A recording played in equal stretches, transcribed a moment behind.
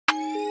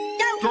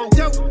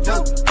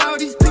All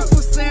these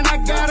people saying I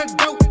got a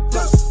dope.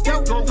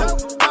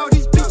 All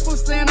these people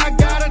saying I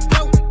got a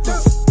dope.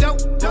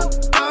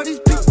 All these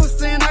people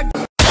saying I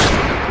got.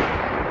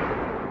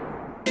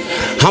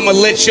 I'ma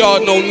let y'all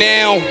know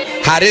now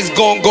how this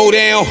gon' go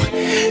down.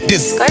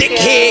 This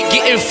dickhead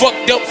getting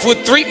fucked up for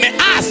treatment.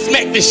 I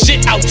smack the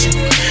shit out you.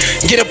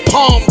 Get a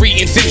palm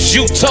reading since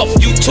you tough,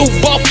 you too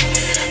buff.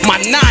 My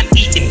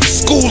non-eating,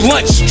 school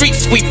lunch, street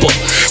sweeper.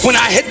 When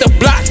I hit the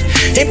block,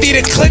 empty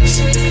the clips,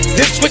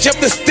 then switch up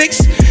the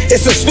sticks.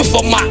 It's a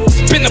Swiffer mop,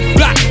 spin the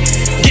block.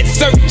 Get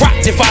served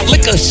rocked if I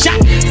lick a shot,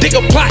 dig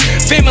a plot.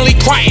 Family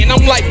crying,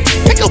 I'm like,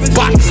 pick a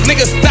box.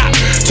 Nigga stop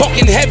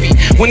talking heavy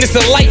when it's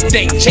a light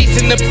thing.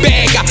 Chasing the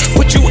bag, I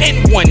put you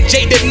in one.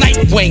 Jada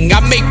Nightwing,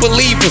 I make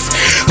believers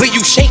leave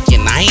you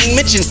shaking. I ain't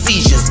mention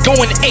seizures,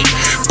 going 8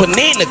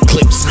 banana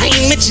clips. I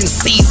ain't mention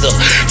Caesar.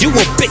 You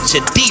a bitch,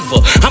 a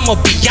diva. I'ma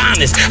be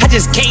honest, I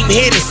just came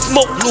here to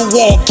smoke Lou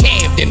on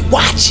Camden.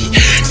 Watch it.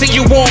 See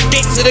you on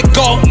gates of the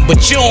garden,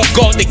 but you don't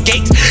guard the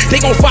gates. They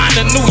gon' find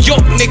a New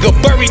York nigga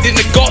buried in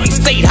the Garden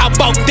State. How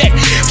about that?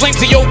 Flames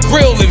to your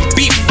grill and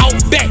beef out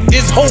back.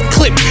 This whole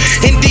clip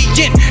in the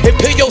end, and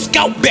peel your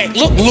scalp back.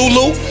 Look,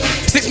 Lulu,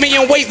 6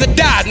 million ways to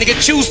die, nigga,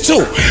 choose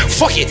 2.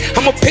 Fuck it,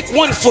 I'ma pick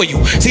one for you.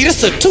 See,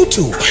 this a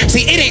tutu.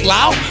 See, it ain't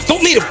loud,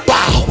 don't need a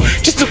bow.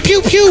 Just a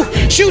pew pew,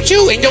 shoot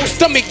you in your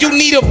stomach. You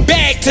need a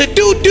bag to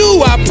do.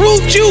 I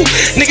proved you.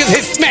 Niggas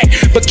hit smack,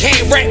 but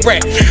can't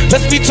rap.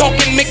 Let's be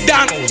talking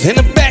McDonald's in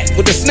the back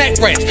with the snack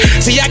rats.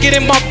 See, I get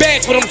in my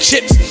bag for them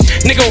chips.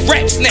 Nigga,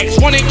 rap snacks,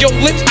 running your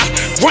lips,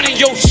 running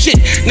your shit.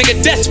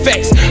 Nigga, that's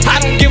facts. I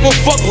don't give a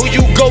fuck who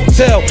you go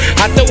tell.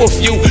 I throw a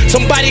few,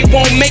 somebody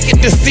won't make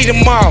it to see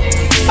tomorrow.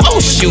 Oh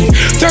shoot,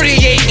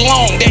 38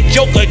 long, that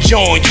Joker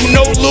joint. You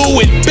know Lou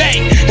is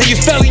bang, and you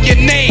spelling your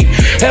name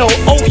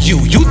L-O-U.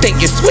 You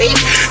think it's sweet?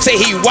 Say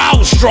he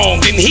wild strong,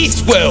 then he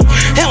swell.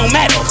 It don't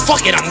matter,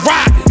 fuck it, I'm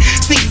riding.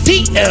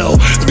 CDL,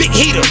 big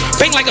heater,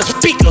 bang like a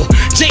speaker.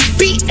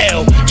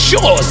 JBL,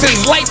 sure,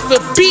 since life's a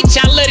beach,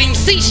 I let him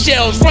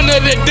seashells. Front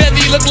of the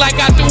desert, look like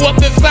I threw up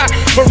the sign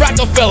for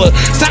Rockefeller.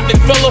 Stop it,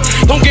 fella,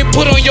 don't get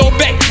put on your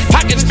back.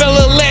 Pockets,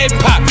 fella, lead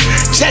pop,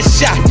 chest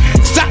shot.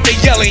 Stop the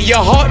yelling,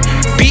 your heart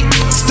beat.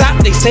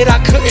 Stop, they said I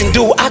couldn't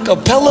do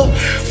acapella.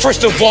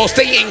 First of all,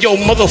 stay in your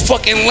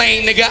motherfucking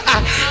lane, nigga.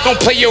 I don't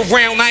play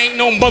around, I ain't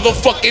no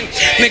motherfucking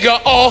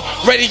nigga.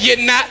 Already you're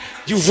not.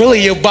 You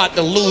really about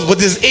to lose, but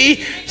this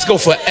E, let's go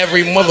for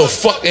every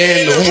motherfucker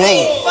in the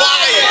room.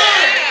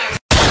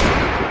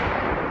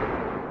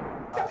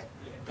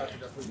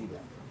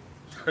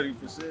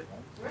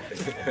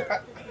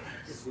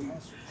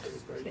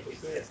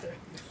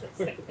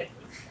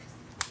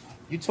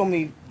 You told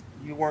me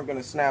you weren't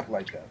gonna snap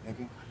like that,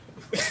 nigga.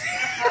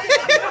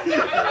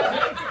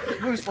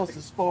 You were supposed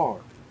to spar.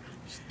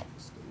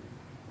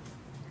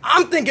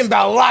 I'm thinking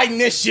about lighting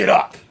this shit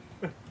up.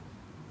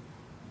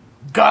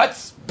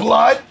 Guts,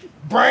 blood,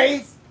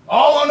 brains,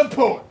 all on the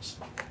porch.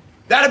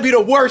 That'd be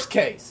the worst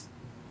case.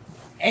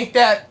 Ain't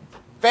that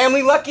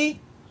family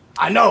lucky?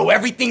 I know,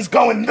 everything's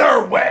going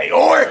their way.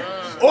 Or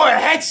a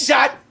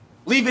headshot,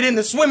 leave it in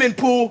the swimming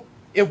pool.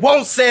 It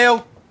won't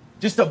sail,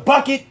 just a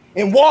bucket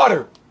and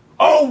water.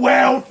 Oh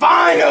well,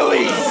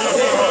 finally!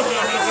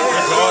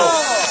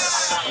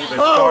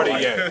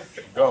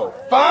 Go.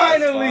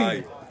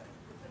 Finally!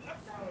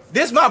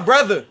 This my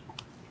brother.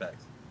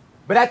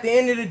 But at the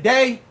end of the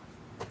day,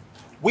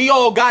 we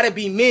all gotta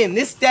be men.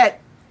 This that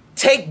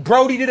take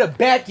Brody to the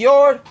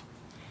backyard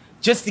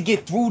just to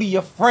get through to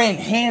your friend,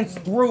 hands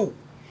through.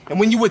 And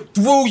when you were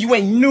through, you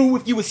ain't knew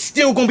if you was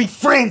still gonna be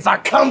friends. I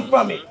come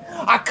from it.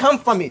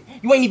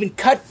 You ain't even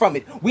cut from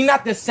it. We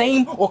not the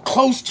same or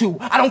close to.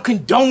 I don't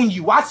condone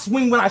you. I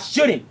swing when I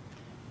shouldn't.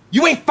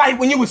 You ain't fight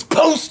when you was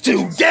supposed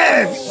to,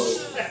 Dev.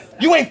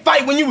 You ain't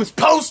fight when you was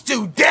supposed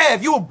to,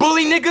 Dev. You a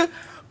bully nigga?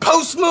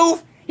 Post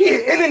move? Yeah,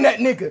 internet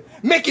nigga.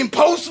 Making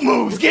post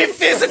moves. Get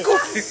physical.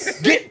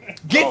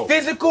 Get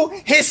physical.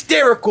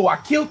 Hysterical. I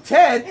killed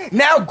Ted.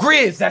 Now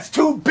Grizz. That's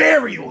 2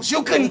 burials.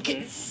 You couldn't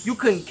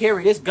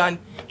carry this gun.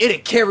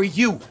 It'd carry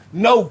you.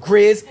 No,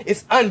 Grizz.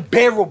 It's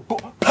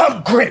unbearable.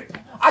 Pump grip.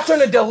 I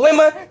turned a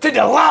dilemma to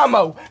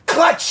Delamo.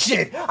 Clutch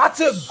shit. I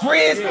took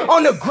Grizz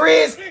on the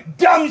Grizz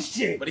dumb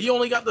shit. But he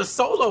only got the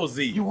solo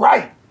Z. You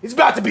right. It's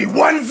about to be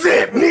 1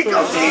 zip.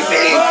 Nico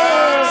TV.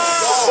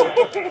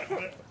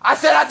 I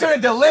said I turned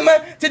a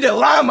dilemma to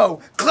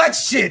Delamo.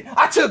 Clutch shit.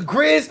 I took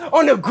Grizz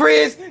on the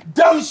Grizz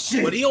dumb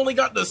shit. But he only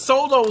got the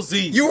solo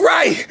Z. You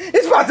right.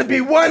 It's about to be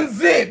 1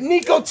 zip.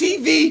 Nico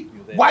TV.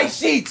 White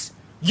sheets.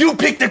 You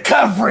pick the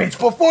coverage.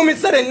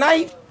 Performance of the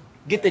night.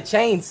 Get the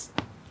chains.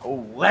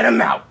 Oh, let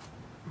him out.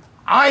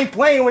 I ain't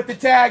playing with the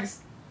tags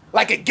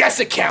like a guess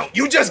account.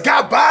 You just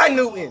got by,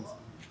 Newtons.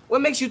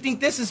 What makes you think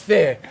this is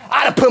fair?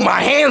 I'd have put my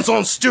hands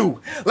on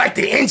Stu like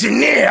the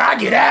engineer. I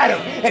get at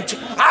him.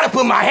 I'd have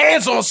put my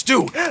hands on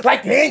Stu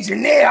like the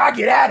engineer. I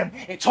get at him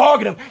and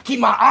target him. Keep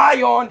my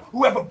eye on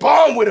whoever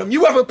bombed with him.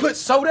 You ever put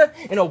soda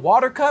in a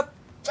water cup?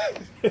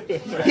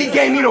 He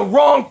gave me the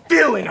wrong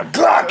feeling. A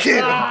Glock hit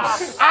him.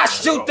 I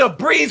shoot the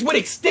breeze with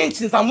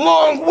extensions. I'm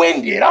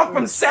long-winded. I'm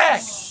from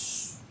Sac.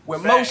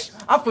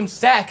 I'm from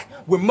Sac,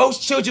 where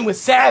most children were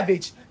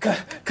savage,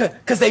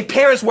 cause their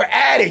parents were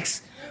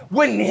addicts.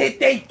 Wouldn't hit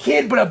their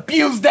kid, but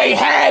abuse their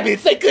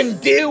habits. They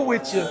couldn't deal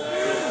with you.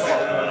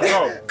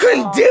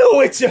 Couldn't deal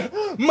with you.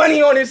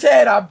 Money on his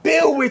head, I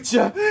bill with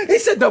you. He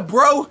said the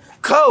bro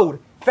code.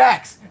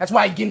 Facts. That's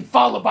why he getting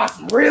followed by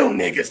some real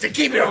niggas to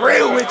keep it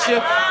real with you.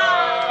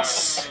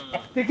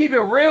 To keep it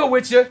real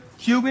with you,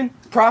 Cuban,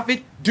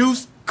 Prophet,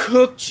 Deuce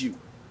cooked you.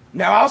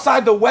 Now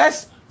outside the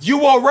West,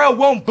 URL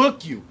won't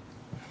book you.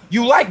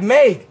 You like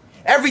Meg.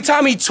 Every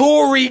time he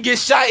tour, he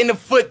gets shot in the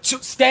foot.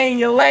 Stay in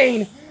your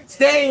lane.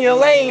 Stay in your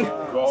lane.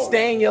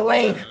 Stay in your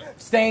lane.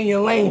 Stay in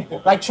your lane.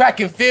 Like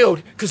track and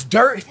field, cause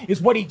dirt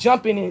is what he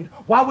jumping in.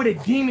 Why would a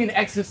demon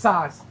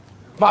exercise?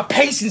 My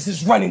patience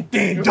is running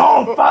thin.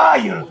 Dog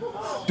fire.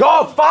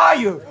 Dog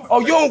fire.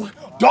 Oh,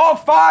 dog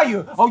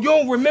fire. Oh, you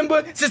don't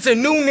remember? Since a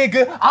new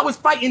nigga, I was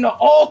fighting the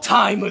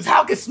all-timers.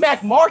 How can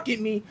Smack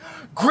market me?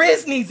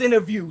 Grizz needs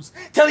interviews.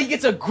 Till he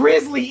gets a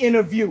Grizzly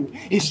interview.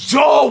 His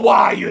jaw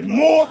wired.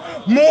 More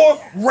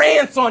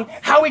rants on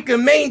how he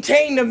can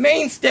maintain the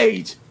main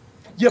stage.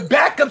 Your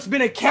backup's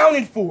been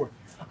accounted for.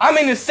 I'm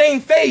in the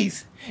same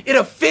phase. It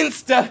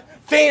offends the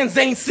fans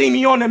ain't see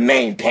me on the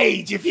main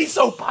page. If he's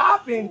so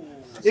poppin',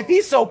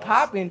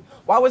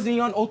 why wasn't he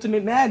on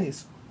Ultimate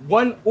Madness?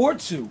 1 or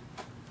 2?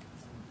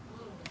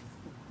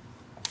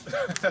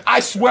 I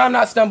swear I'm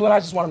not stumbling, I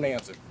just want him to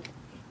answer.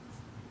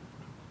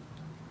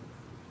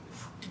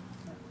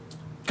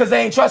 Cause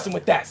they ain't trusting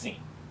with that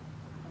scene.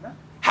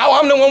 How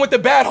I'm the one with the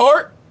bad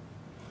heart?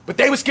 But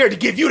they were scared to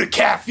give you the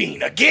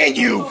caffeine. Again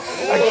you,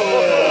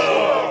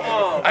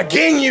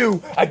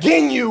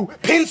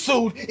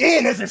 penciled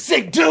in as a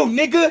sick dude,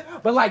 nigga.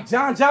 But like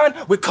John,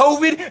 with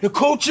COVID, the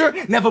culture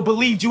never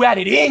believed you had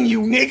it in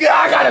you, nigga.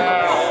 I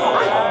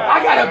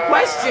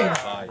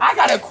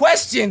got a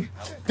question.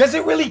 Does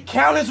it really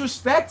count as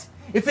respect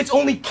if it's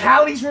only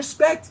Cali's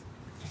respect?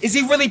 Is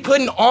he really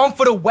putting on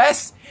for the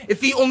West if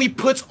he only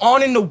puts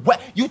on in the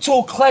West? You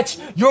told Clutch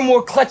you're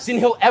more clutch than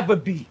he'll ever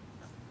be.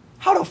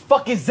 How the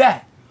fuck is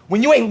that?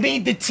 When you ain't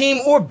lead the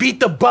team or beat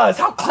the buzz,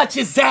 how clutch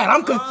is that?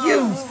 I'm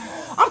confused.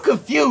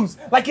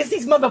 Like, is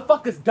these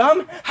motherfuckers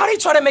dumb? How they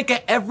try to make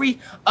a every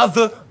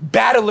other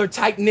battler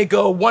type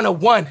nigga a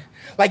 101?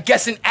 Like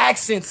guessing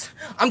accents.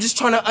 I'm just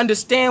trying to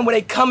understand where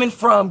they coming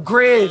from.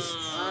 Grizz.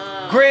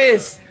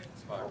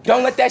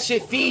 Don't let that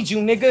shit feed you,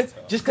 nigga.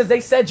 Just cause they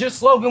said your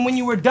slogan when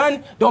you were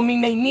done, don't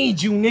mean they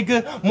need you,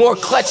 nigga. More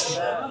clutch.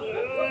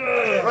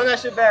 Run that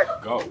shit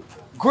back. Go.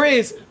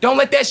 Grizz, don't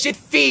let that shit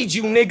feed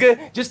you,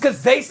 nigga. Just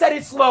cause they said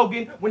his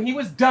slogan when he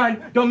was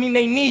done, don't mean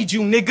they need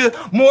you,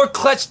 nigga. More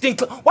clutch than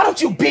why don't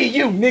you be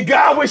you, nigga?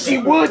 I wish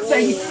you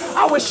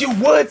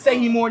would say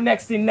he more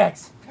next than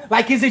next.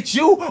 Like, is it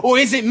you or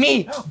is it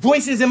me?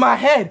 Voices in my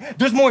head.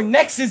 There's more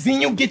nexus than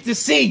you get to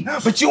see.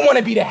 But you want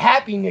to be the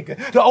happy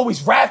nigga, the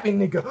always rapping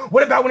nigga.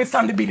 What about when it's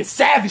time to be the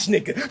savage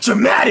nigga,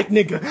 dramatic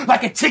nigga,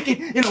 like a ticket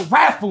in a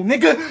raffle,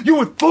 nigga? You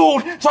was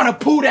fooled trying to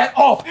pull that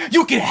off.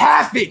 You can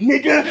half it,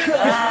 nigga.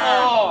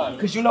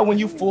 Cause you know when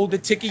you fool the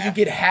ticket, you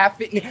get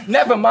half it.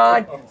 Never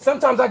mind.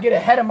 Sometimes I get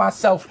ahead of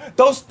myself.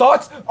 Those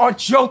thoughts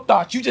aren't your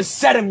thoughts. You just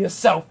set them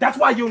yourself. That's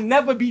why you'll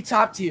never be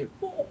top tier.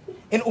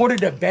 In order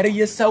to better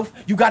yourself,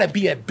 you gotta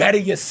be a better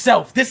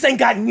yourself. This ain't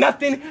got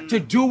nothing to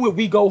do with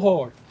We Go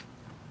Hard.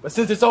 But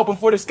since it's open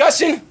for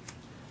discussion,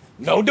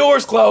 no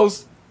doors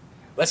closed.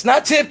 Let's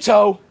not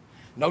tiptoe.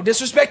 No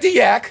disrespect to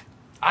Yak.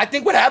 I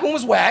think what happened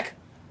was whack.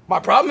 My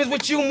problem is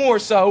with you more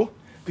so,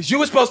 because you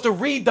were supposed to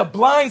read The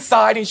Blind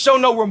Side and show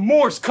no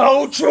remorse.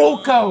 True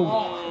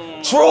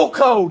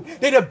code.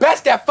 They the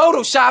best at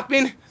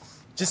photoshopping.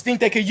 Just think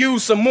they could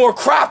use some more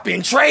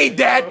cropping. Trade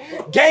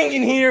that. Gang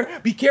in here.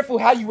 Be careful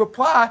how you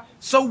reply.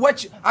 So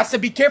what? I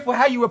said be careful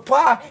how you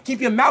reply.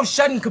 Keep your mouth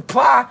shut and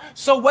comply.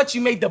 So what?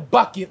 You made the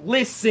bucket.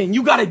 Listen,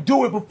 you gotta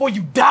do it before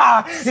you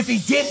die. If he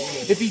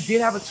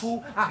did have a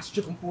tool, I'd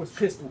strip him for his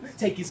pistol.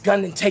 Take his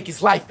gun and take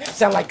his life.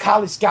 Sound like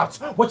college scouts.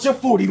 What's your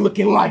 40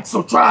 looking like?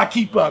 So try to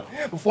keep up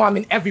before I'm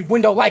in every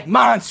window like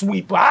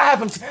Minesweeper. I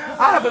have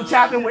him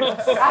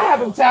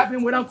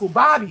tapping with Uncle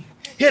Bobby.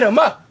 Hit him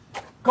up.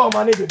 Call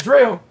my nigga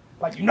Drill.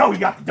 Like, you know he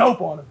got the dope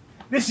on him.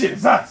 This shit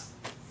is us.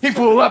 He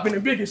pulled up in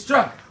the biggest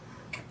truck.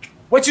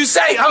 What you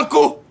say,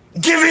 uncle?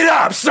 Give it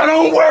up, so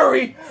don't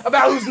worry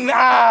about who's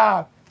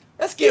nah.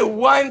 Let's get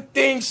one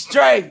thing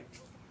straight.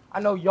 I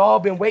know y'all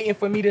been waiting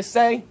for me to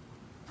say,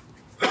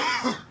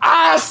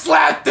 I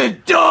slapped the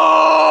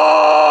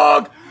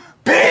dog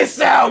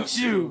piss out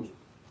you.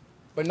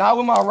 But not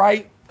with my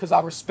right, because I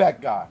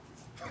respect God.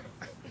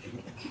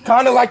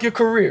 Kinda like your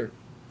career.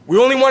 We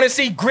only want to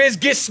see Grizz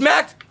get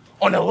smacked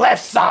on the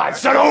left side,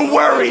 so don't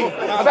worry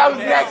about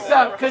who's next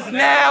up, cause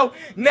now,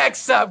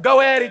 next up, go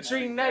ahead and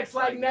treat next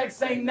like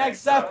next ain't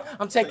next up.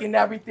 I'm taking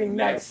everything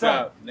next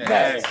up.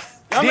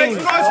 Next. Y'all make some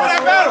noise for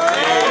that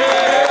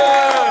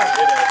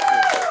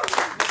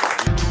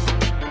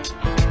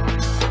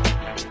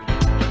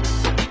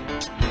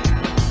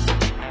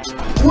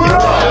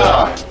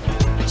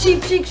battle.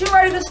 Cheap Cheeks, you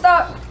ready to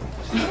start?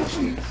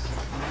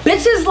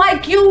 Bitches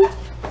like you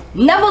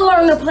never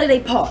learn to play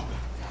their part.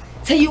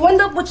 till you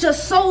end up with your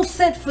soul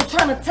sent for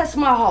trying to test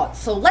my heart.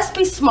 So let's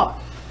be smart.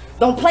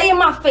 Don't play in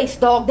my face,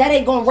 dog. That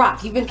ain't gonna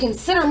rock. Even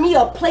consider me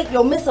a plate.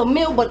 You'll miss a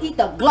meal, but eat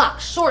the Glock.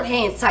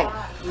 Shorthand type.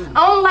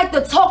 I don't like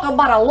to talk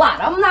about a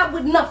lot. I'm not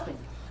with nothing.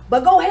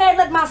 But go ahead,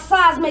 let my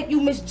size make you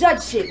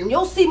misjudge shit. And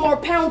you'll see more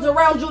pounds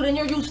around you than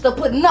you're used to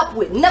putting up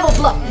with. Never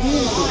bluffing.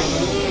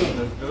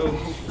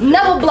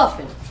 Never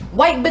bluffing.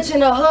 White bitch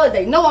in the hood,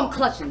 they know I'm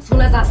clutching. Soon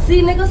as I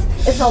see niggas,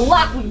 it's a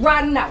lock, we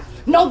riding out.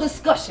 No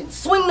discussion.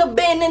 Swing the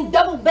bend and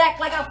double back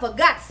like I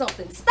forgot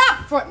something.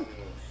 Stop fronting.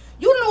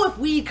 You know if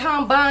weed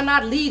combine,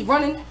 I'd lead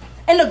running.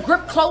 And the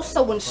grip close,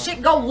 so when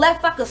shit go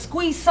left, I could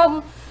squeeze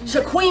something.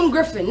 Shaquem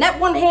Griffin, that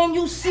one hand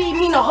you see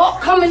mean a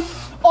hawk coming.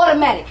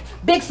 Automatic,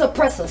 big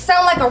suppressor,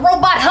 sound like a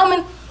robot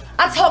humming.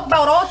 I talk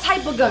about all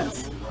type of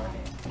guns.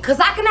 Cause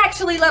I can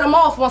actually let them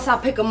off once I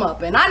pick them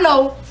up. And I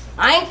know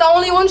I ain't the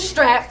only one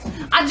strapped.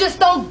 I just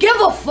don't give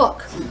a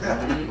fuck.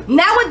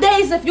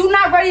 Nowadays, if you're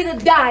not ready to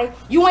die,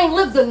 you ain't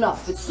lived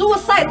enough. It's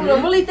suicidal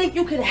to really think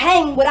you can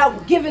hang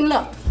without giving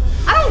up.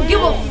 I don't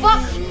give a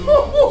fuck.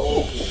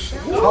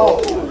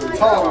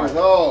 Hard.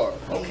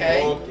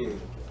 Okay.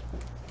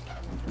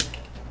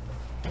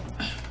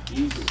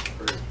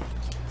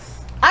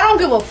 I don't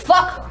give a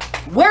fuck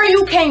where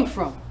you came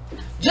from.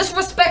 Just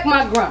respect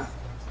my grind.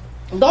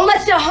 Don't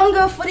let your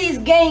hunger for these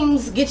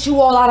games get you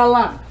all out of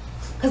line.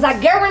 Cause I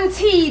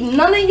guarantee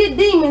none of your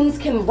demons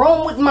can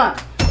roam with mine.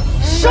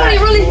 Shorty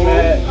really...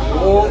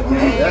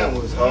 That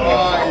was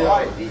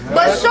hard.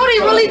 But Shorty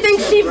really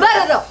thinks she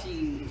better though.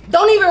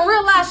 Don't even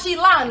realize she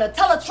lying. To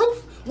tell the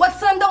truth, what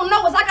son don't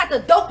know is I got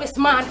the dopest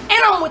mind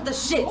and I'm with the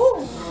shits.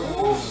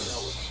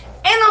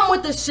 And I'm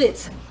with the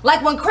shits.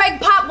 Like when Craig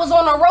Pop was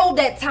on the road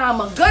that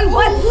time, a gun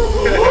butt.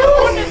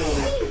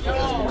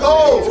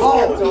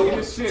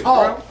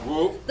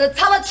 To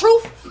tell the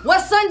truth,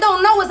 what son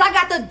don't know is I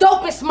got the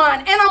dopest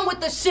mind and I'm with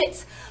the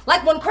shits.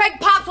 Like when Craig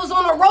Pops was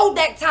on the road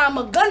that time,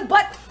 a gun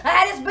butt. I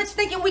had this bitch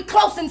thinking we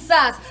close in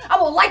size. I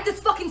will light this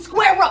fucking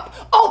square up,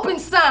 open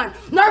sign.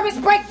 Nervous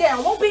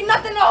breakdown, won't be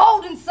nothing to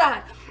hold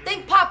inside.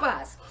 Think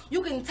Popeyes.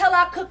 You can tell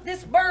I cooked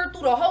this bird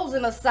through the holes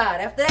in the side.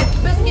 After that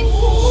biscuit,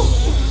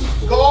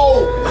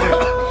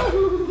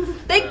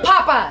 think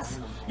Popeyes.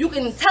 You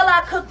can tell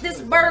I cooked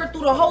this bird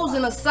through the holes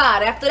in the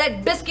side. After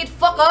that biscuit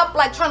fuck up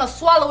like trying to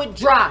swallow it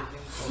dry.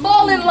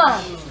 Fall in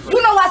line.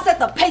 You know I set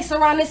the pace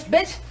around this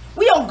bitch.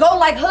 We don't go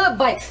like hood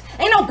bikes.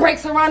 Ain't no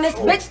brakes around this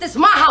bitch. This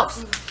my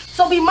house.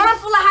 So be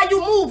mindful of how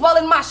you move while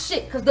in my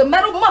shit. Cause the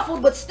metal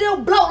muffled but still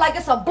blow like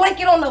it's a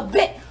blanket on the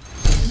vent.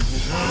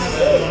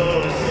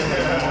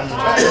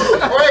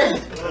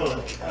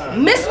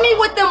 Miss me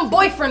with them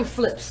boyfriend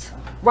flips.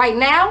 Right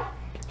now,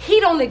 he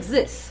don't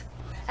exist.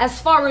 As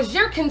far as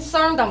you're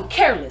concerned, I'm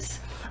careless.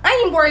 I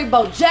ain't worried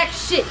about jack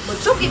shit,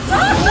 but you get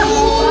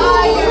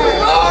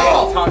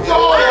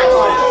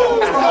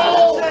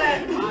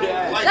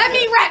Let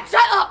me rap,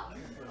 shut up.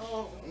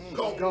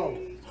 Go.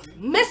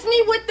 Miss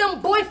me with them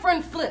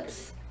boyfriend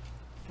flips.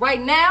 Right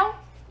now,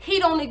 he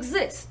don't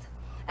exist.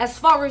 As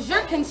far as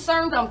you're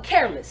concerned, I'm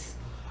careless.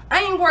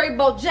 I ain't worried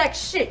about jack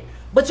shit,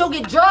 but you'll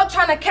get drugged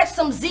trying to catch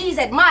some Z's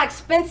at my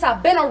expense.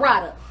 I've been a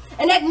rider.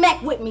 And that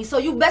Mac with me, so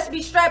you best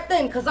be strapped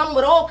in, cause I'm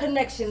with all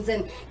connections,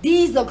 and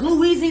these are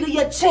glue easy to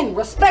your chin.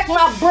 Respect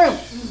my brim.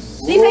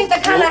 These ain't the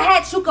kind of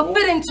hats you can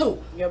fit into.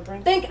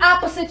 Think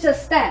opposite your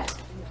style.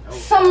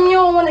 Something you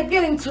don't want to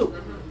get into.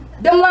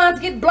 Them lines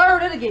get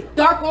blurred, it'll get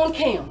dark on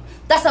cam.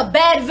 That's a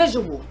bad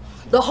visual.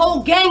 The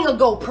whole gang will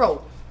go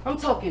pro. I'm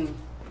talking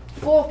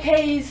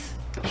 4Ks,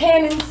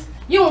 Canons.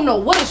 You don't know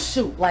what to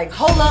shoot. Like,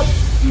 hold up,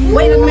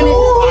 wait a minute.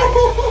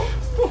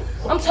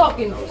 I'm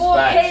talking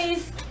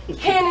 4Ks,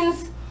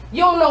 Canons.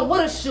 You don't know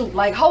what to shoot.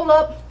 Like, hold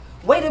up,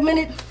 wait a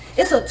minute.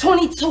 It's a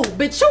 22,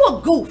 bitch, you a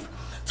goof.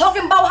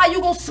 Talking about how you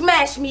gon'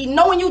 smash me,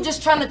 knowing you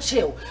just trying to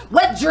chill.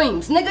 Wet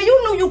dreams, nigga,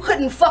 you knew you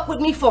couldn't fuck with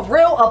me for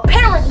real.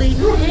 Apparently,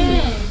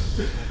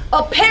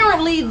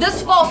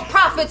 this false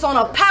prophet's on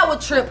a power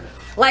trip.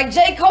 Like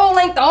J. Cole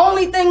ain't the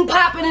only thing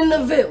popping in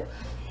the Ville.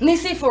 And you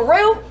see, for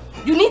real,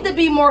 you need to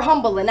be more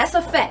humble, and that's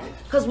a fact.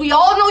 Cause we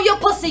all know your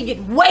pussy get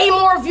way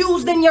more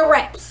views than your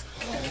raps.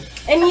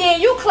 And yeah,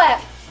 you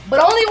clap, but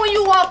only when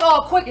you walk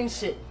all quick and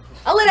shit.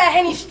 I live that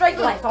Henny straight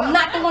life. I'm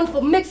not the one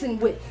for mixing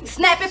with.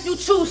 Snap if you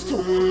choose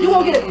to. You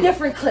won't get a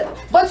different clip.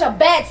 Bunch of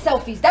bad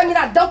selfies. That mean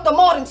I dumped them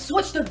all and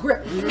switched the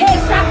grip.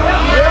 Headshot.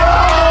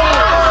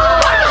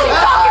 What is he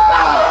talking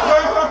about?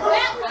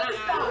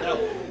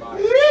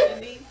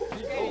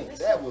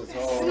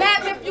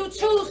 Snap if you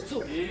choose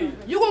to.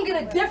 You gonna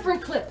get a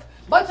different clip.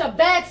 Bunch of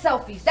bad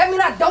selfies. That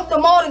mean I dumped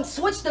them all and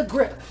switched the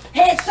grip.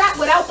 Headshot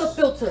without the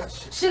filter.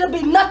 Shit'll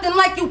be nothing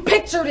like you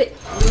pictured it.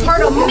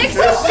 Heard a mix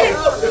of shit.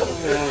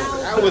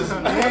 That was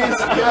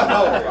nasty.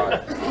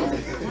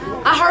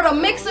 I heard a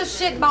mix of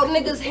shit about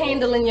niggas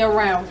handling you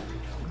around.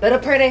 Better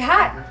pray they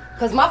hot,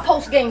 cause my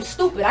post game's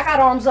stupid. I got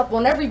arms up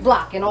on every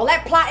block, and all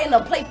that plotting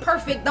to play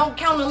perfect don't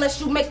count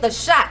unless you make the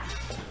shot.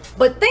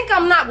 But think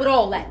I'm not with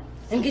all that.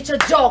 And get your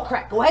jaw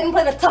cracked. Go ahead and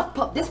play the tough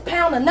pup. This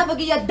pound will never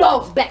get your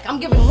dogs back. I'm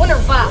giving winter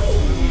vibes.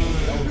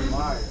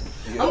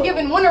 I'm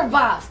giving winter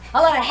vibes.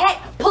 I let a hat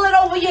pull it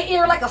over your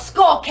ear like a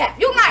skull cap.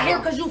 You not here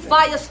because you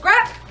fire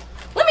scrap.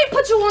 Let me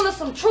put you onto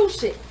some true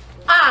shit.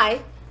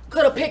 I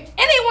could have picked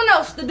anyone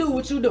else to do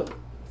what you do.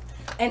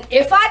 And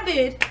if I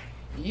did,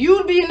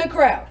 you'd be in the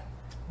crowd.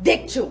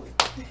 Dick chewing.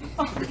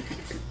 I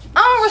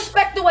don't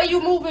respect the way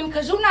you moving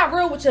because you're not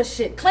real with your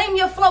shit. Claim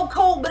your flow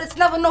cold, but it's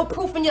never no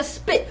proof in your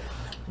spit.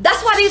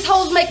 That's why these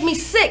hoes make me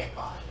sick.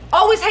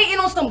 Always hating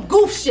on some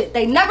goof shit.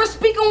 They never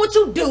speak on what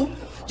you do.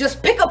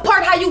 Just pick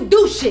apart how you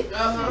do shit.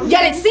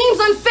 Yet it seems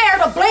unfair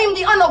to blame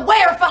the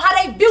unaware for how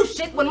they view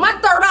shit when my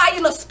third eye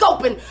in the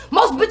scoping.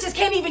 Most bitches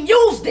can't even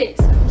use this.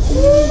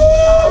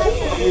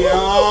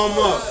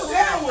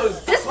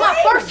 This my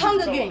first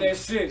Hunger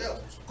Games.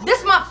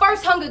 This my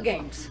first Hunger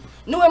Games.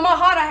 Knew in my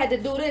heart I had to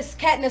do this.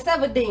 Katniss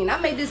Everdeen. I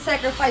made this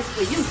sacrifice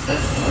for you,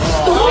 sis.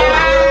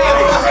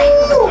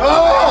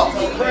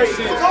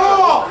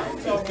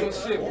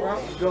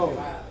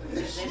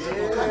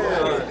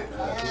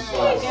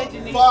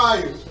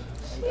 Fire.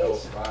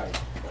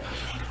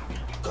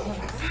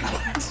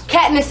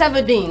 Katniss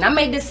Everdeen. I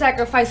made this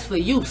sacrifice for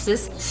you,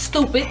 sis.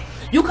 Stupid.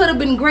 You could have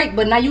been great,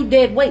 but now you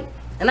dead weight.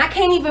 And I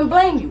can't even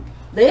blame you.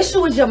 The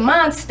issue is your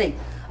mind state.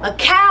 A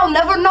cow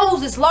never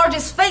knows its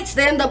largest fates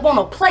to end up on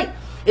a plate.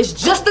 It's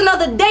just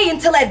another day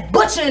until that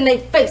butcher in their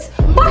face.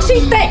 Fuck she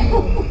think?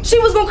 She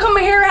was gonna come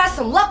in here and have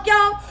some luck,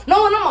 y'all?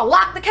 Knowing I'm a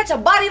lock to catch a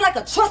body like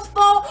a trust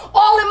fall?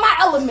 All in my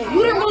element.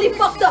 You done really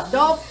fucked up,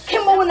 dog.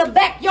 Kimbo in the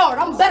backyard.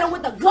 I'm better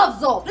with the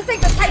gloves off. This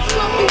ain't the type of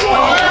stuff you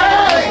want.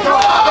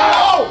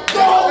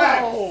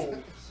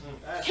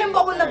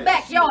 Kimbo in the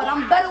backyard.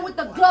 I'm better with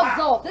the gloves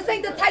off. This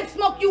ain't the type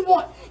smoke you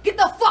want. Get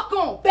the fuck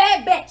on.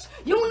 Bad batch.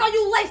 You don't know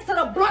you laced to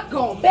the blunt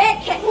gone.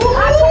 Bad cat.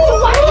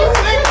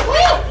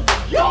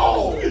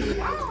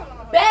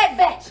 Bad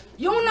batch.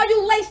 You don't know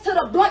you laced to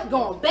the blunt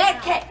gone.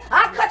 Bad cat.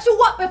 I cut you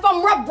up if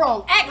I'm rubbed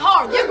wrong. Act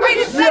hard. Your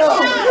greatest batch.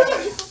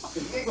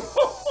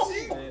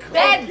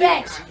 Bad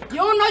batch. You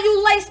don't know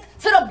you laced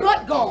to the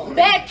blunt gone.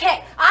 Bad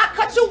cat. I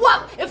cut you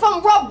up if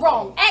I'm rubbed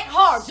wrong. Act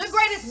hard. Your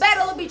greatest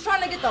battle will be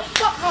trying to get the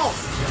fuck home.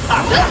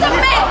 Just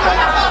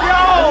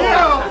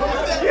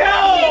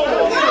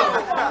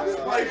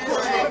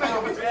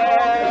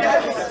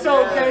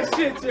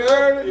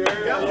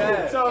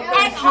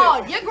Act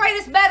hard. Your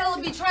greatest battle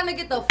will be trying to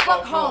get the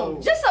fuck home.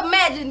 Just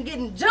imagine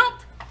getting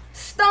jumped,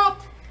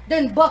 stomped,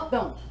 then bucked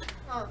on.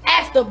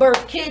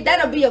 Afterbirth, kid,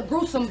 that'll be a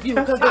gruesome view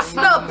because the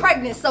snub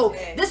pregnant, so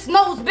this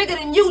nose bigger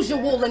than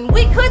usual, and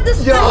we could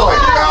discuss. Yo,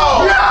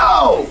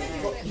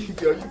 you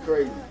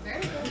crazy.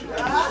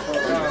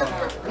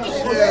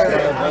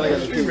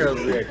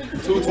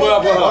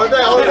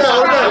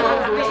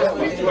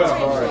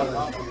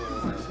 212.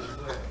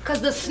 Cause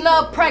the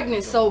snub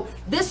pregnant, so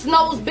this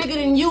nose bigger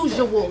than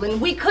usual,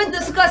 and we could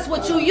discuss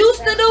what you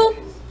used to do,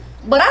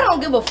 but I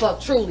don't give a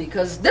fuck truly,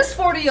 cause this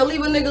 40 will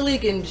leave a nigga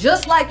leaking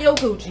just like your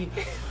coochie.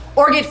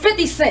 Or get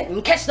 50 cent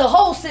and catch the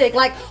whole sick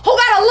like, who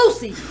got a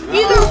Lucy?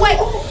 Either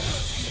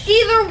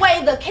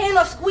way, the can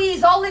of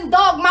squeeze all in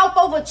dog mouth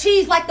over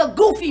cheese like the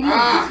Goofy movie.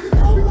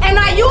 And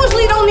I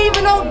usually don't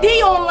even OD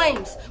on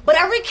lames, but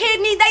every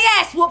kid need they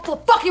ass whooped for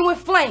fucking with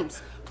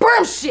flames.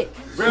 Burn shit.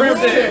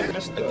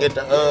 Get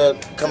the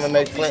come and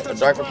make Flint a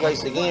darker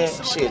place again.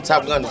 Shit,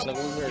 Top Gun this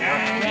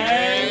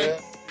nigga.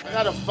 I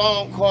got a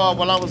phone call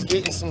while I was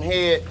getting some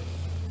head,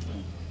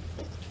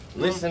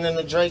 listening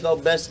to Draco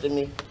besting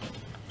me.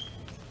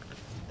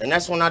 And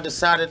that's when I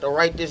decided to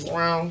write this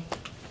round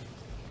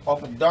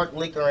off of dark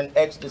liquor and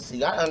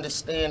ecstasy. I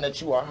understand that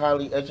you are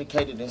highly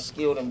educated and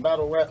skilled in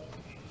battle rap,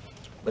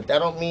 but that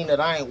don't mean that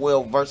I ain't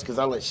well versed because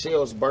I let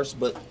shells burst,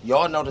 but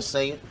y'all know the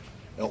saying.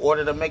 In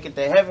order to make it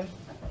to heaven,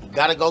 you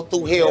gotta go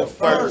through hell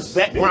first.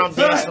 Background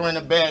dancer in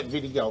a bad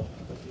video.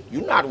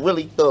 You not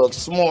really thug,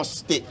 small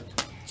stick.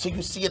 So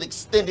you see it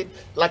extended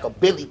like a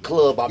billy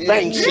club. I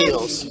bang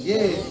shells.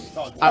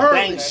 I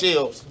bang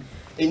shells.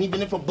 And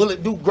even if a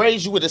bullet do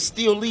graze you, it'll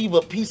still leave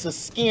a piece of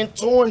skin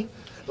torn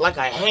like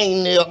a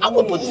hangnail. I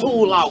whip a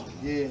tool out.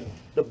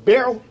 The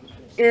barrel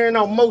airing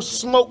out more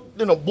smoke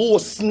than a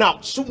bull's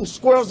snout. Shooting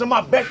squirrels in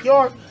my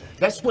backyard,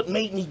 that's what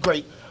made me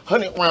great.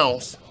 100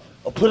 rounds.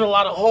 I put a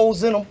lot of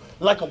holes in them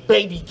like a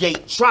baby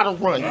gate. Try to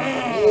run.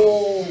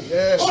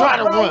 Try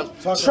to run.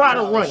 Try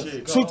to run.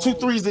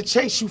 223's to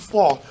chase you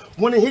far.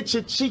 Wanna hit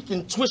your cheek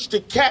and twist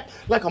your cap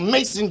like a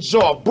mason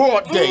jar.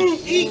 Broad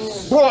day.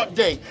 Broad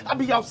day. I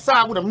be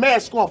outside with a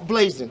mask off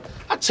blazing.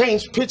 I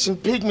change pitch and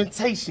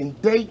pigmentation.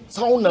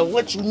 Daytona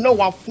let you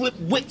know I flip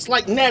whips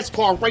like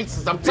NASCAR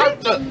races. I'm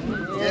turned up.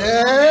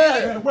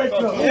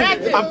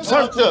 I'm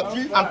turned up.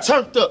 I'm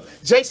turned up.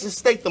 Jason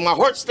Statham, my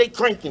heart stay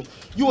cranking.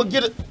 You will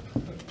get a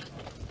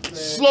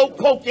slow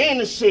poke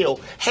and a shell.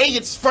 Hey,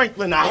 it's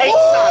Franklin. I hate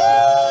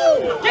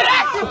Saga. Get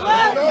active,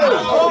 man.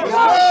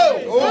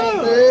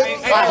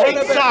 I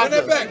hate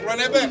Saga. Run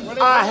that back.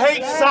 I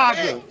hate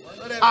Saga.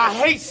 I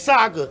hate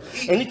Saga.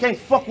 And he can't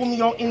fuck with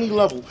me on any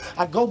level.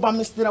 I go by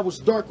Mr. That Was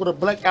Dark with a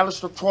black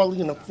Aleister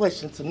Crowley in the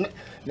flesh. And tonight,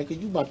 nigga,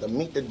 you about to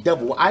meet the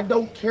devil. I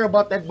don't care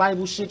about that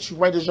Bible shit you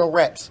write as your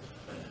raps.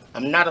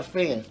 I'm not a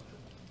fan.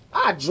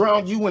 I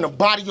drown you in a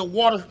body of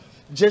water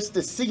just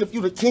to see if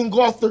you the King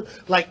Arthur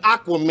like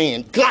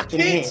Aquaman, Glock in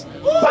hand.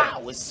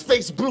 Wow, his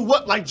face blew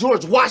up like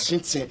George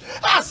Washington.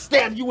 I'll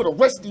stab you with a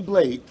rusty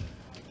blade,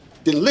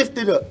 then lift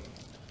it up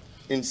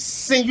and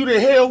send you to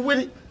hell with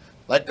it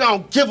like I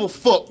don't give a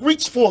fuck.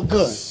 Reach for a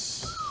gun.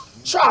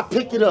 Try to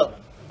pick it up.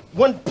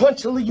 One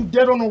punch will leave you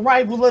dead on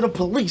arrival of the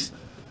police.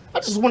 I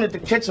just wanted to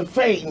catch a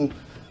fade, and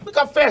look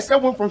how fast I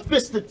went from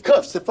fist to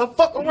cuffs. If I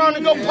fuck around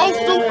and go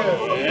postal,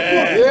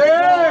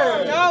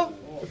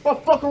 if I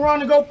fuck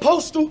around and go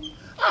postal,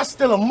 I'll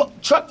steal a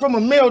truck from a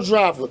mail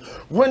driver,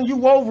 run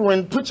you over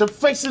and put your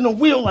face in the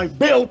wheel like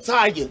Bell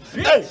Tiger.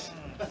 Hey,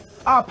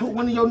 I'll put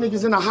one of your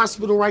niggas in the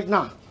hospital right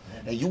now.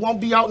 And you won't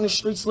be out in the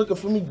streets looking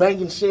for me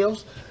banging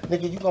shells.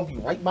 Nigga, you gonna be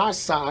right by his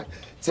side,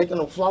 taking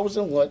them flowers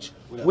and lunch,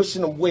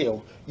 wishing them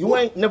well. You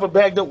ain't never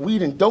bagged up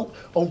weed and dope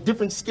on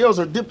different scales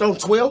or dipped on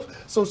 12.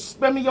 So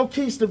spare me your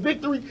keys to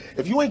victory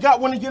if you ain't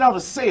got one to get out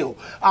of cell.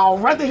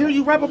 I'd rather hear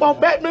you rap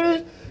about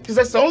Batman, because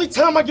that's the only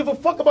time I give a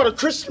fuck about a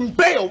Christian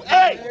Bale.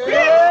 Hey! You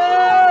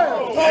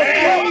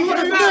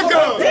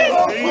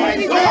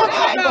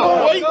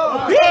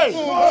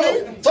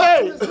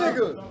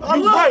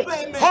right.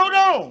 Hold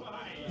on.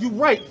 You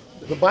right.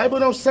 The Bible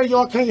don't say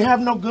y'all can't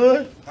have no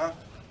good.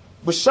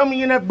 But show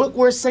me in that book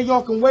where it say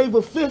y'all can wave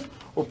a fifth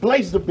or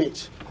blaze the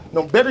bitch.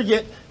 No, better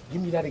yet,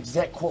 give me that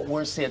exact quote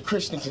where it said a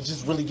Christian can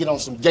just really get on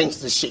some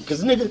gangster shit.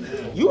 Cause nigga,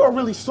 you are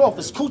really soft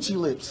as coochie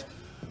lips.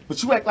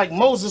 But you act like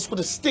Moses with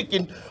a stick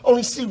and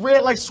only see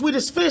red like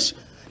Swedish fish.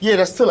 Yeah,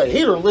 that's still a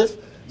heater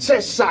lift.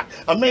 Chest shot.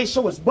 I made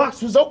sure his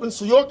box was open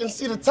so y'all can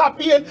see the top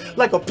end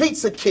like a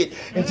pizza kit.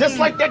 And just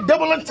like that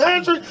double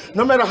entendre,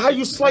 no matter how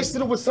you sliced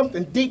it, it was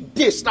something deep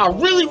dished. I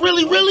really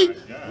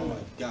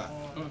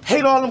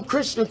hate all them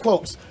Christian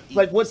quotes.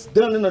 Like what's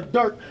done in the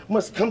dirt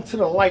must come to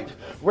the light.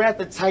 Wrath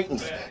of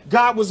Titans.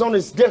 God was on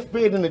his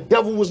deathbed and the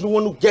devil was the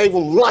one who gave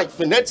him life.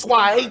 And that's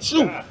why I hate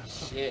you.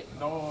 Shit.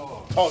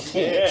 No. Talk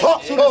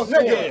to those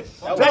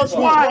niggas. That's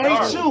why I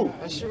hate you.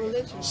 That's your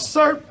religion.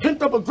 Sir,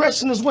 pent-up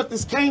aggression is what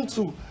this came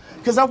to.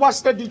 Because I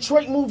watched that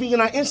Detroit movie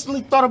and I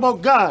instantly thought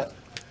about God.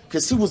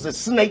 Because he was a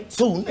snake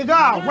too. Nigga,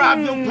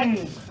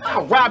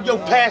 I'll rob your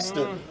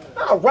pastor.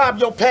 I'll rob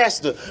your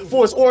pastor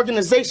for his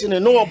organization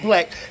in all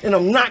black, and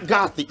I'm not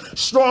gothic.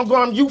 Strong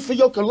arm you for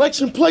your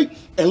collection plate,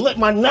 and let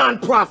my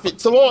non-profit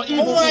to all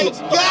evil. Oh my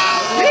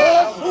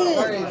God!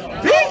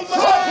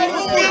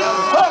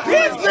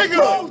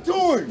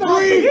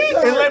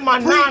 And let my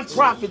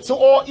non-profit to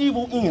all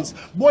evil ends.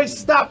 Boy,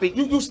 stop it.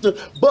 You used to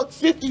buck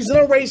 50s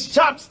and raise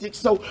chopsticks,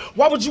 so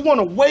why would you want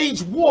to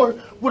wage war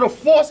with a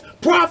false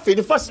prophet?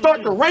 If I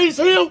start to raise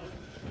hell,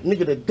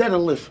 nigga, the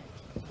deadlift.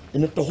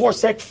 And if the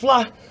horse act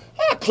fly,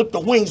 I clip the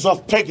wings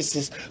off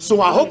Pegasus,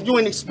 so I hope you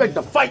ain't expect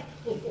a fight.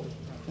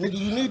 Nigga,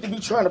 you need to be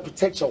trying to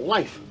protect your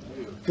life.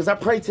 Because I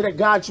pray to that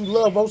God you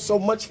love oh so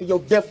much for your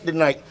death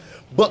tonight.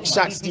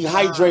 Buckshots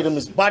dehydrate him,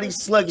 his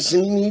body's sluggish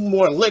and he need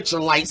more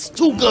electrolytes.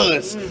 2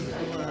 guns.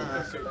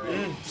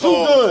 2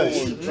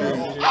 guns.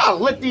 I'll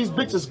let these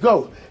bitches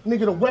go.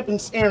 Nigga, the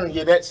weapon's airing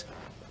you. That's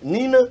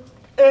Nina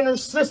and her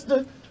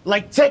sister.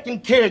 Like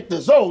Tekken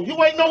characters. Oh,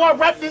 you ain't know I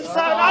rapped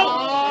inside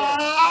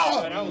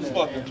out? That was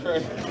fucking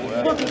crazy.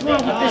 What is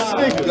wrong with this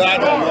nigga?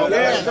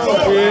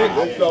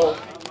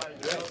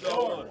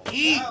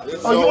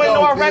 Oh, you ain't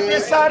know I rapped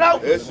inside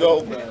out? It's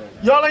over.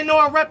 Y'all ain't know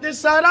I rapped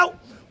inside out?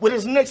 With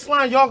his next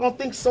line, y'all gonna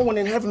think someone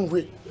in heaven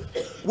read.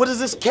 What does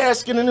this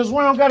casket and this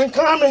round got in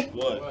common?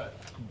 What?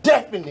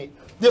 Definite.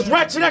 This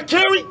ratchet I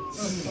carry?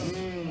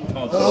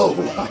 Oh.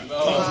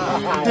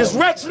 This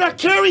ratchet I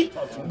carry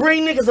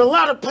bring niggas a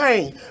lot of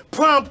pain.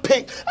 Prom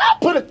pick. I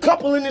put a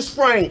couple in this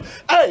frame.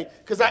 Hey,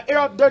 cause I air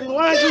out dirty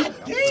laundry.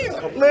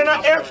 Man,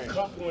 I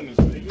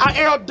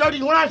air out dirty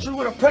laundry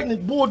with a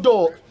pregnant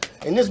bulldog.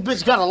 And this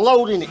bitch got a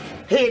load in it.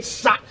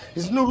 Headshot.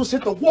 His noodles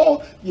hit the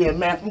wall. Yeah,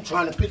 man, I'm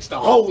trying to fix the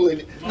hole in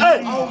it.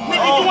 Hey,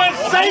 nigga, you ain't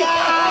safe.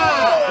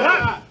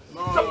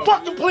 Stop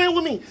fucking playing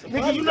with me.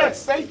 Nigga, you not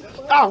safe.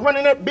 I'll run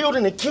in that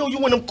building and kill you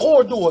in them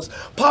corridors.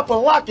 Pop a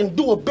lock and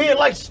do a bed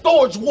like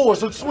Storage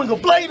Wars and swing a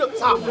blade up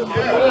top. Nigga,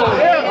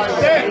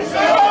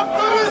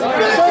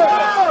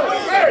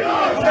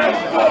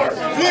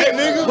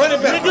 run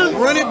it back. Nigga,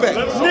 run it back.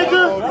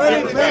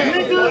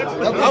 Nigga.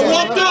 I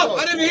walked up.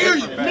 I didn't hear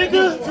you.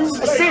 Nigga,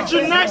 I said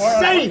you're not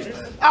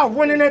safe. I'll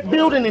run in that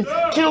building and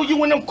kill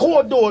you in them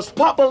corridors.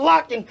 Pop a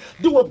lock and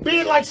do a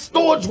bed like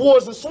Storage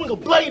Wars and swing a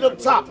blade up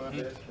top.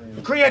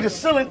 Create a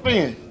ceiling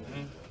fan.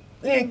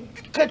 Then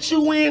cut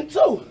you in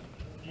too.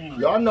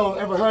 Y'all know,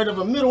 ever heard of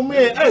a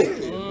middleman?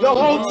 Hey, your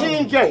whole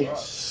team gay.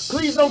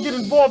 Please don't get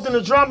involved in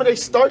the drama they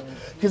start,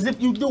 because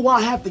if you do,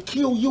 I'll have to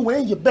kill you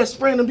and your best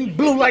friend and be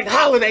blue like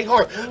Holiday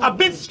Heart. I've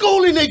been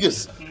schooling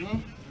niggas.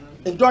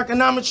 In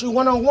Darkonometry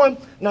 101,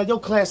 now your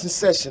class in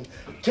session.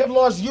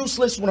 Kevlar's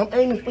useless when I'm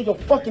aiming for your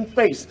fucking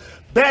face.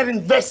 Bad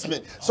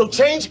investment. So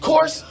change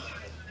course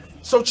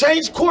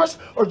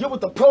or get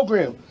with the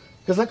program.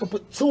 Because I could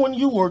put 2 in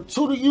you or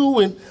 2 to you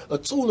and a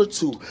tool or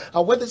 2.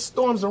 I weather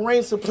storms and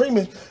reign supreme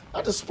and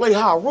I display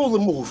how a ruler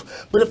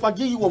move. But if I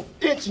give you an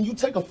inch and you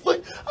take a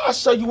foot, I'll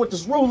show you what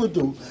this ruler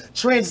do.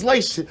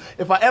 Translation,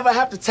 if I ever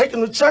have to take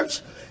him to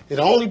church,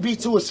 it'll only be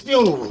to his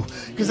funeral.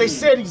 Because they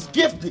said he's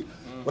gifted.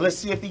 Well, let's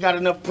see if he got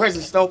enough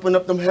presence to open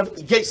up them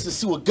heavenly gates to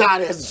see what God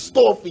has in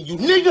store for you,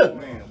 nigga.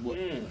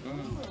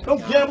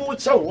 Don't gamble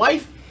with your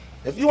life.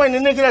 If you ain't the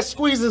nigga that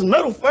squeezes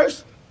metal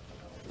first,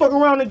 fuck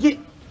around and get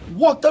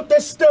walked up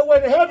that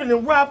stairway to heaven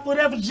and ride for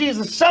whatever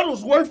Jesus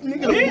Shuttlesworth,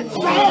 nigga.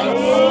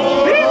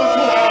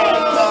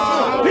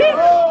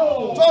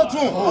 Talk to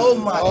him. Oh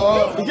my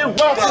God. And get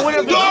robbed for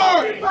whatever.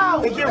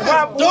 And get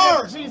robbed for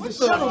whatever Jesus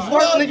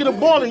Shuttlesworth, nigga, the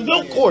ball in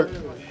your court.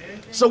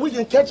 So we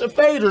can catch a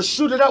fade or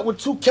shoot it out with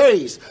 2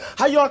 Ks.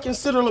 How y'all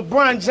consider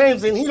LeBron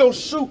James and he don't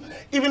shoot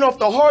even off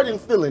the Harden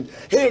feeling?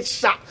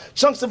 Headshot.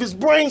 Chunks of his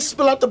brain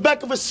spill out the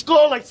back of his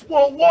skull like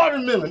spoiled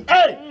watermelon.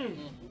 Hey!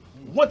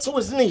 Went to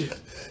his knee.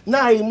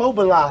 Now he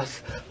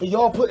immobilized. But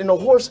y'all putting a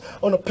horse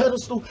on a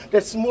pedestal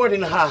that's more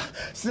than high.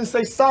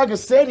 Sensei Saga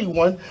said he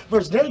won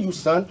versus Daniel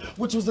son,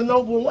 which was a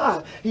noble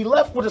lie. He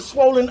left with a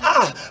swollen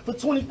eye. For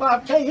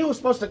 25K, he was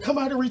supposed to come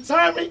out of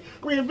retirement,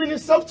 reinvent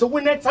himself to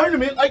win that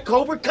tournament like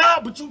Cobra Kai,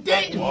 but you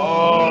didn't.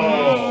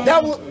 Oh.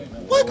 That was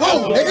what?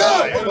 Oh,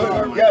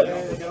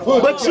 nigga.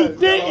 But you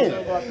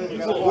didn't.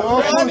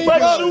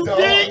 But you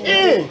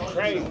didn't.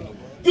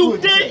 You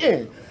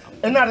didn't.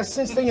 And now the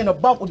Sensei in a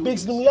bout with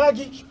Biggs and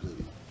Miyagi,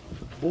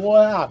 boy,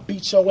 I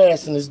beat your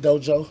ass in this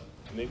dojo.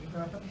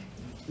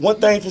 One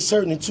thing for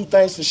certain and 2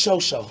 things for show.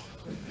 As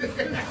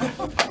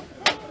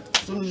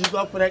soon as you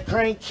go for that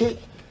crane kick,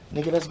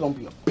 nigga, that's gonna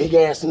be a big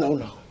ass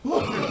no-no.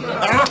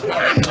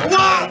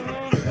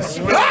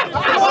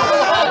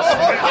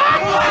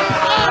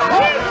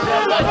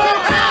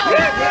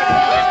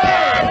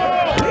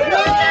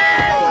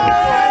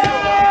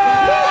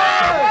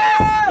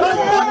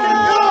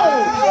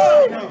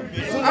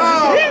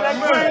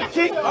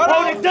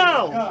 Hold it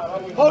down.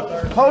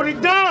 Hold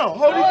it down.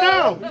 Hold it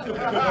down.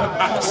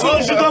 As soon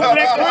as you go for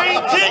that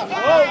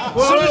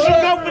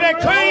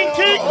crane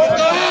kick,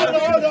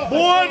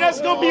 boy,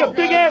 that's gonna be a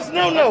big ass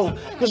no-no.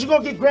 Because you're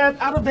gonna get grabbed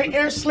out of the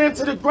air, slammed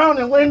to the ground,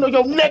 and land on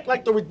your neck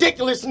like the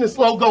ridiculousness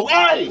logo.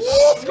 Hey!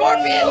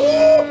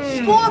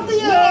 Scorpion!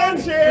 Scorpion!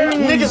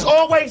 Niggas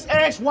always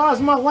ask, why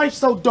is my life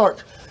so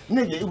dark?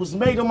 Nigga, it was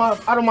made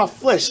out of my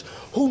flesh.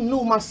 Who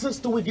knew my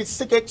sister would get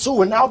sick at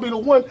 2 and I'll be the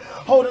one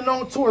holding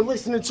on to her,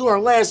 listening to her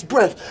last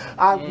breath.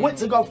 I went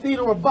to go feed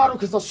her a bottle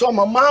because I saw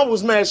my mom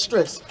was mad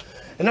stressed.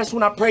 And that's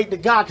when I prayed to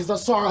God because I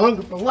saw her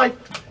hunger for life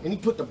and he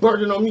put the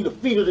burden on me to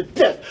feed her to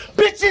death.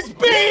 Bitches,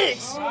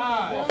 bigs!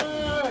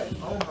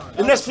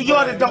 And that's for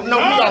y'all that don't know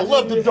me, I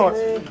love the dark.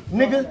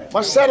 Nigga,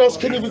 my shadows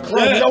couldn't even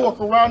climb me. I walk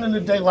around in the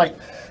daylight,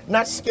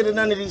 not scared of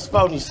none of these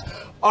phonies.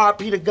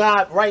 RP to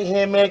God, right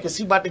hand man, because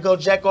he about to go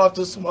jack off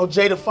to some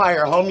OJ the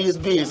Fire. Homie is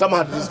biz. I'm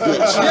out of this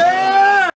bitch. Yeah!